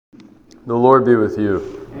The Lord be with you.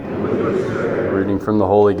 Reading from the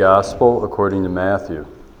Holy Gospel according to Matthew.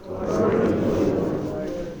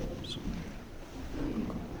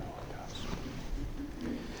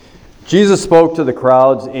 Jesus spoke to the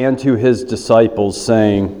crowds and to his disciples,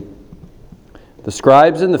 saying, "The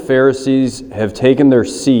scribes and the Pharisees have taken their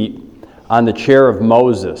seat on the chair of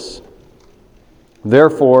Moses.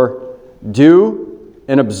 Therefore, do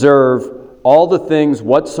and observe all the things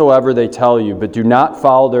whatsoever they tell you, but do not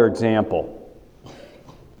follow their example.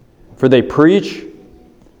 For they preach,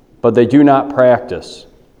 but they do not practice.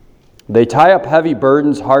 They tie up heavy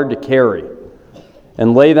burdens hard to carry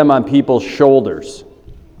and lay them on people's shoulders,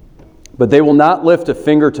 but they will not lift a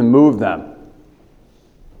finger to move them.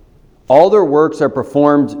 All their works are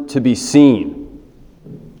performed to be seen.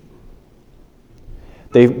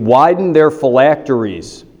 They widen their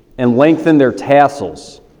phylacteries and lengthen their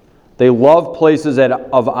tassels. They love places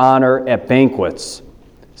of honor at banquets,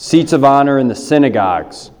 seats of honor in the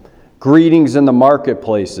synagogues, greetings in the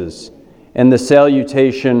marketplaces, and the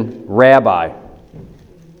salutation, Rabbi.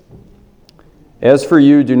 As for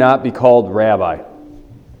you, do not be called Rabbi.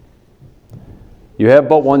 You have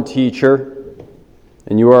but one teacher,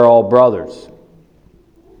 and you are all brothers.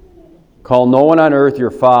 Call no one on earth your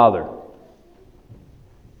father.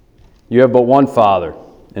 You have but one Father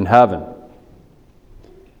in heaven.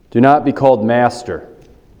 Do not be called master.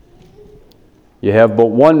 You have but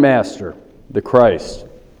one master, the Christ.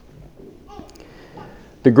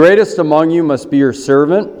 The greatest among you must be your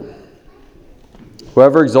servant.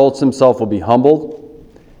 Whoever exalts himself will be humbled,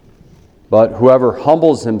 but whoever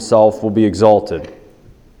humbles himself will be exalted."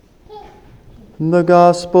 The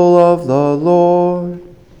Gospel of the Lord.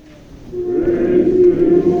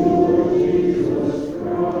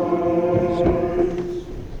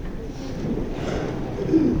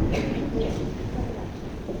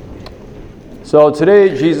 So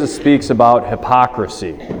today Jesus speaks about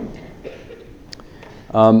hypocrisy.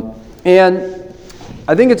 And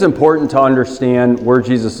I think it's important to understand where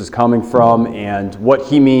Jesus is coming from and what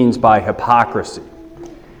he means by hypocrisy.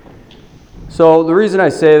 So the reason I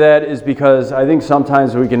say that is because I think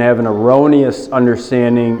sometimes we can have an erroneous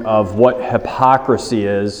understanding of what hypocrisy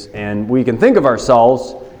is, and we can think of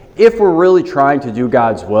ourselves, if we're really trying to do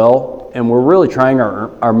God's will and we're really trying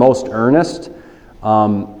our most earnest,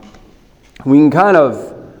 we can kind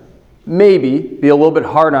of maybe be a little bit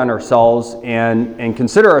hard on ourselves and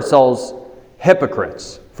consider ourselves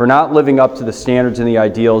hypocrites for not living up to the standards and the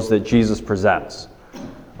ideals that Jesus presents.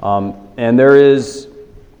 And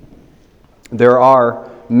there are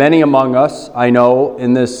many among us, I know,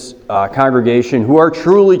 in this congregation who are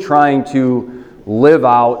truly trying to live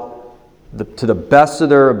out to the best of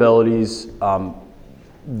their abilities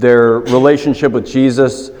their relationship with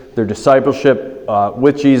Jesus, their discipleship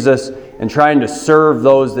with Jesus, and trying to serve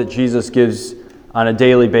those that Jesus gives on a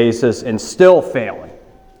daily basis and still failing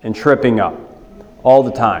and tripping up all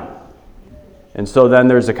the time. And so then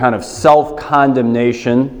there's a kind of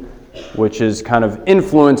self-condemnation, which is kind of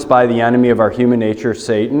influenced by the enemy of our human nature,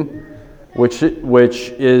 Satan, which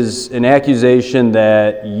is an accusation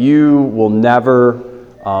that you will never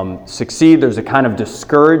succeed. There's a kind of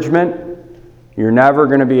discouragement. You're never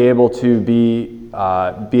going to be able to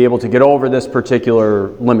get over this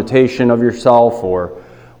particular limitation of yourself, or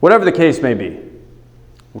whatever the case may be.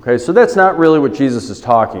 Okay, so that's not really what Jesus is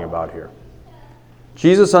talking about here.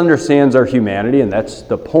 Jesus understands our humanity, and that's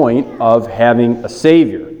the point of having a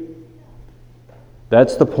Savior.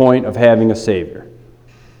 That's the point of having a Savior.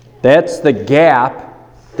 That's the gap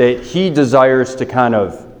that he desires to kind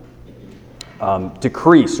of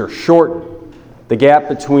decrease or shorten. The gap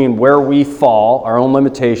between where we fall, our own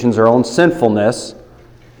limitations, our own sinfulness,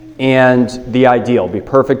 and the ideal. Be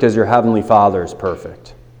perfect as your heavenly Father is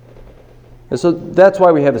perfect. And so that's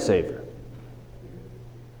why we have a Savior.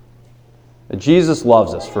 Jesus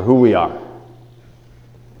loves us for who we are.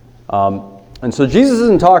 And so Jesus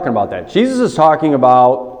isn't talking about that. Jesus is talking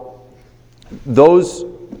about those,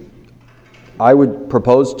 I would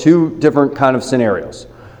propose, two different kind of scenarios.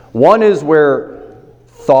 One is where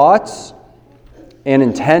thoughts and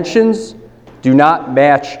intentions do not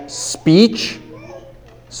match speech.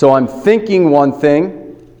 So I'm thinking one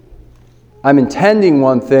thing, I'm intending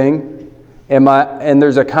one thing, and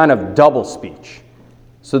there's a kind of double speech.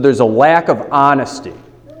 So there's a lack of honesty.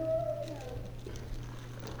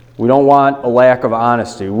 We don't want a lack of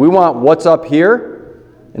honesty. We want what's up here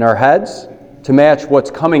in our heads to match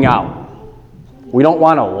what's coming out. We don't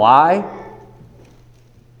want to lie.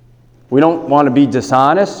 We don't want to be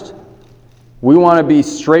dishonest. We want to be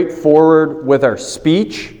straightforward with our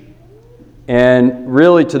speech, and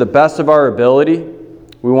really, to the best of our ability,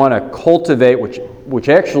 we want to cultivate, which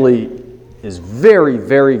actually is very,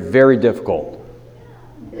 very, very difficult.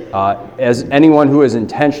 As anyone who has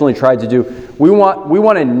intentionally tried to do, we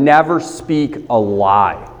want to never speak a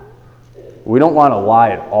lie. We don't want to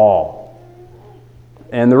lie at all.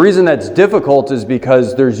 And the reason that's difficult is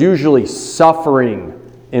because there's usually suffering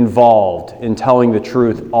involved in telling the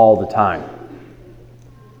truth all the time.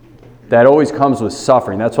 That always comes with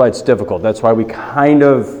suffering. That's why it's difficult. That's why we kind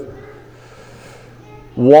of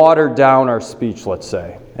water down our speech, let's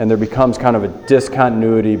say. And there becomes kind of a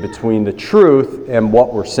discontinuity between the truth and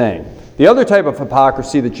what we're saying. The other type of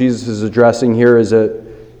hypocrisy that Jesus is addressing here is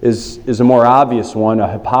a more obvious one,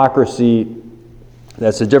 a hypocrisy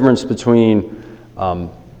that's the difference between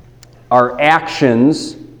our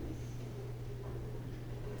actions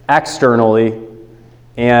externally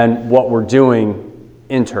and what we're doing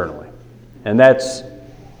internally. And that's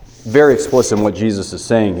very explicit in what Jesus is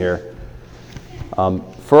saying here.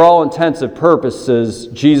 For all intents and purposes,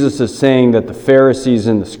 Jesus is saying that the Pharisees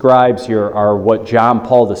and the scribes here are what John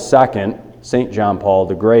Paul II, St. John Paul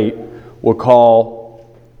the Great, would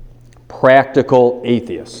call practical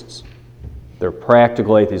atheists. They're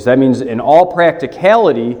practical atheists. That means in all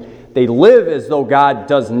practicality, they live as though God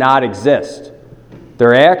does not exist.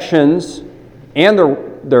 Their actions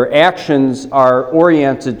are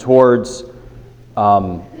oriented towards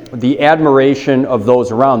the admiration of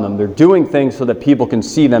those around them. They're doing things so that people can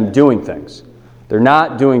see them doing things. They're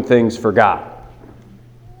not doing things for God,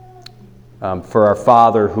 for our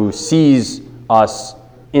Father who sees us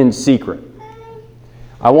in secret.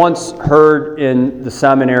 I once heard in the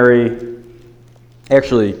seminary,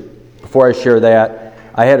 actually, before I share that,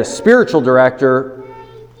 I had a spiritual director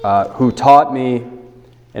who taught me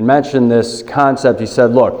and mentioned this concept. He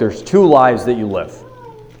said, look, there's two lives that you live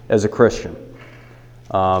as a Christian.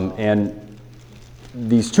 And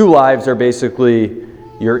these two lives are basically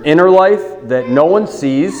your inner life that no one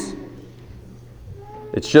sees.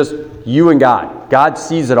 It's just you and God. God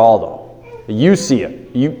sees it all, though. You see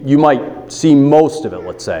it. You might see most of it,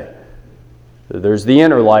 let's say. There's the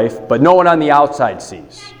inner life, but no one on the outside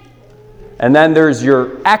sees. And then there's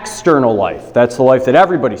your external life. That's the life that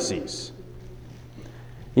everybody sees.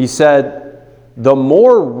 He said, the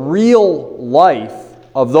more real life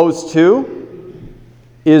of those two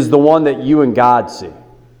is the one that you and God see.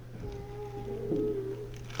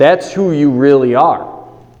 That's who you really are.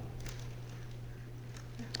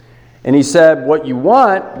 And he said, what you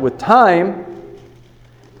want with time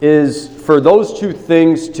is for those two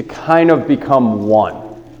things to kind of become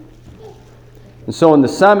one. And so in the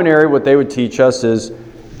seminary, what they would teach us is,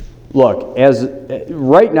 look,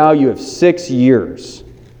 right now you have 6 years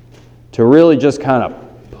to really just kind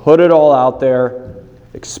of put it all out there,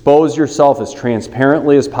 expose yourself as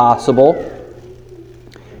transparently as possible,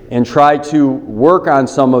 and try to work on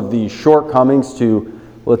some of these shortcomings to,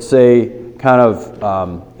 let's say, kind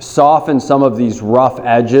of soften some of these rough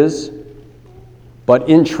edges, but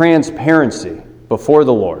in transparency before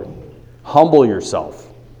the Lord. Humble yourself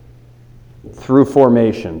through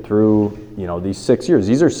formation, through these 6 years.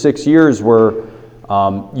 These are 6 years where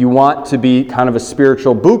you want to be kind of a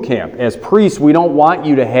spiritual boot camp. As priests, we don't want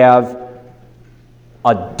you to have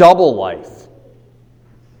a double life.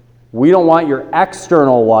 We don't want your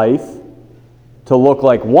external life to look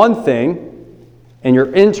like one thing and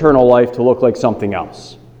your internal life to look like something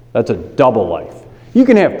else. That's a double life. You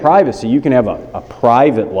can have privacy. You can have a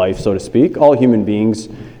private life, so to speak. All human beings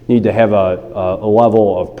need to have a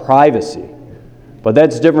level of privacy. But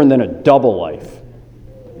that's different than a double life,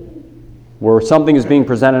 where something is being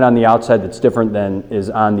presented on the outside that's different than is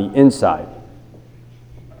on the inside.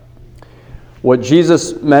 What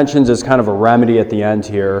Jesus mentions as kind of a remedy at the end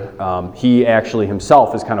here, he actually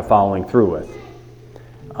himself is kind of following through with.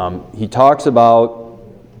 He talks about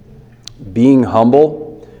being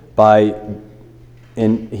humble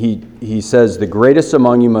and he says, the greatest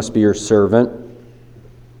among you must be your servant.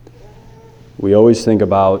 We always think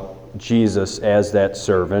about Jesus as that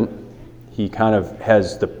servant. He kind of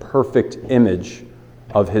has the perfect image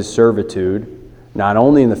of his servitude, not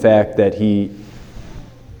only in the fact that he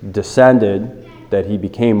descended, that he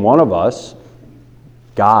became one of us,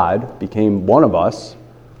 God became one of us,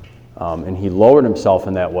 and he lowered himself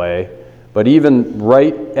in that way, but even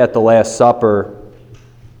right at the Last Supper,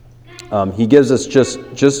 he gives us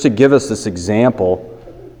just to give us this example,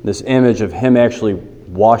 this image of him actually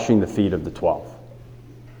washing the feet of the 12.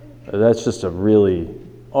 That's just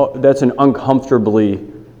that's an uncomfortably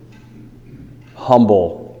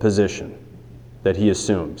humble position that he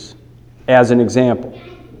assumes as an example.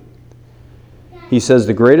 He says,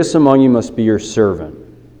 the greatest among you must be your servant.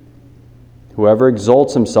 Whoever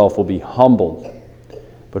exalts himself will be humbled,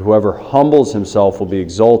 but whoever humbles himself will be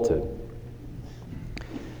exalted.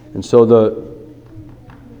 And so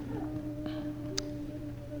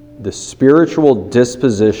the spiritual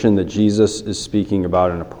disposition that Jesus is speaking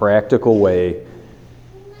about in a practical way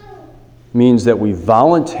means that we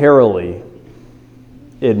voluntarily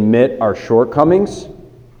admit our shortcomings,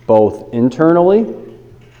 both internally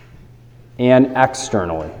and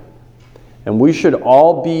externally. And we should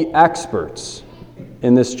all be experts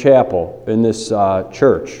in this chapel, in this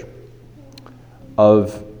church,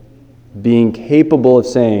 of being capable of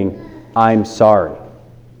saying, I'm sorry.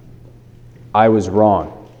 I was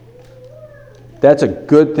wrong. That's a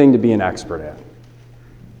good thing to be an expert at,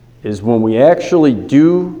 is when we actually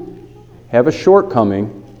do have a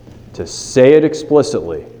shortcoming, to say it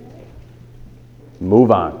explicitly. Move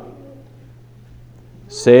on.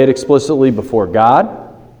 Say it explicitly before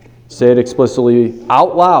God. Say it explicitly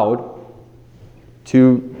out loud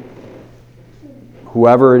to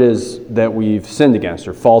whoever it is that we've sinned against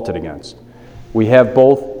or faulted against. We have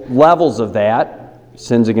both levels of that,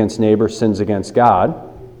 sins against neighbor, sins against God.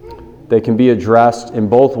 They can be addressed in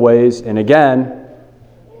both ways. And again,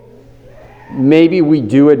 maybe we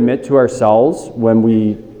do admit to ourselves when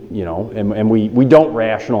we, and we don't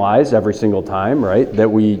rationalize every single time, right, that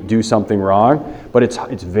we do something wrong. But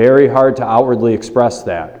it's very hard to outwardly express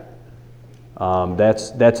that.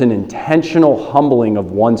 That's an intentional humbling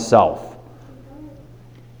of oneself.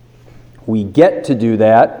 We get to do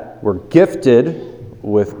that. We're gifted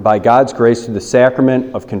by God's grace through the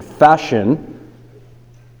sacrament of confession,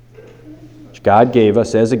 which God gave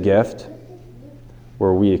us as a gift,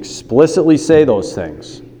 where we explicitly say those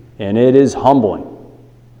things. And it is humbling.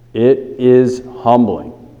 It is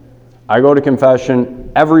humbling. I go to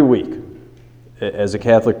confession every week as a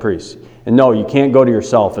Catholic priest. And no, you can't go to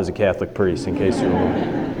yourself as a Catholic priest, in case you're wondering.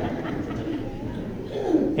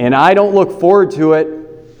 And I don't look forward to it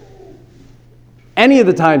any of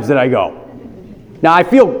the times that I go. Now, I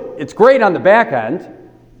feel it's great on the back end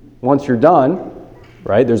once you're done,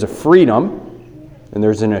 right? There's a freedom and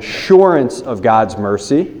there's an assurance of God's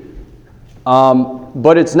mercy.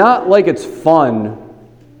 But it's not like it's fun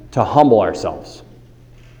to humble ourselves.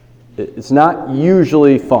 It's not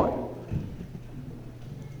usually fun.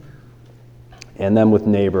 And then with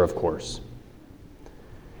neighbor, of course.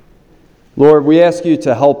 Lord, we ask you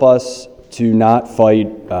to help us to not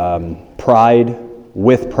fight pride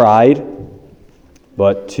with pride,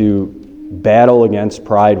 but to battle against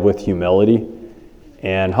pride with humility,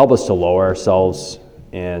 and help us to lower ourselves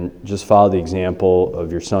and just follow the example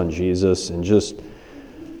of your Son Jesus, and just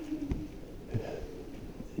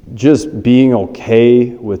being okay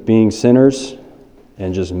with being sinners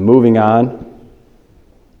and just moving on.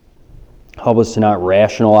 Help us to not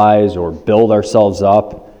rationalize or build ourselves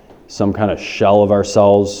up, some kind of shell of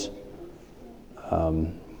ourselves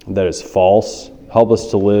that is false. Help us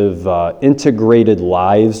to live integrated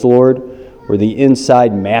lives, Lord, where the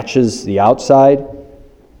inside matches the outside,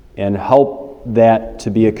 and help that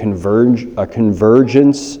to be a convergence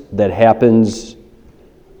that happens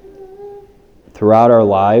throughout our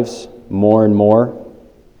lives more and more.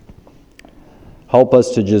 Help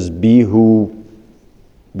us to just be who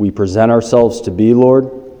we present ourselves to be, Lord,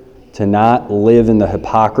 to not live in the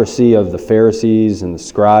hypocrisy of the Pharisees and the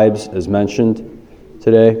scribes, as mentioned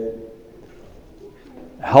today.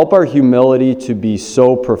 Help our humility to be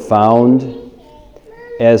so profound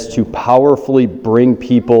as to powerfully bring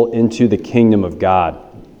people into the kingdom of God.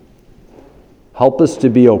 Help us to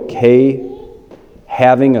be okay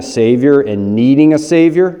having a Savior and needing a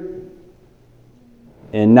Savior,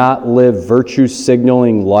 and not live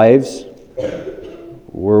virtue-signaling lives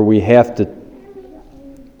where we have to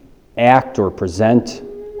act or present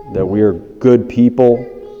that we are good people.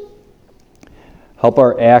 Help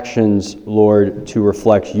our actions, Lord, to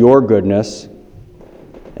reflect your goodness,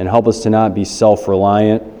 and help us to not be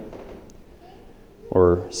self-reliant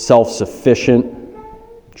or self-sufficient,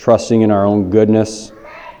 trusting in our own goodness,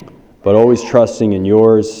 but always trusting in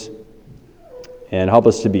yours. And help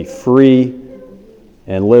us to be free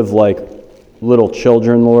and live like little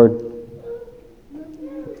children, Lord,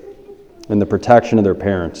 in the protection of their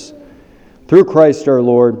parents. Through Christ our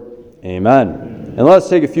Lord, amen. And let's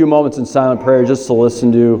take a few moments in silent prayer just to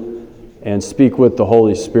listen to and speak with the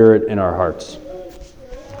Holy Spirit in our hearts.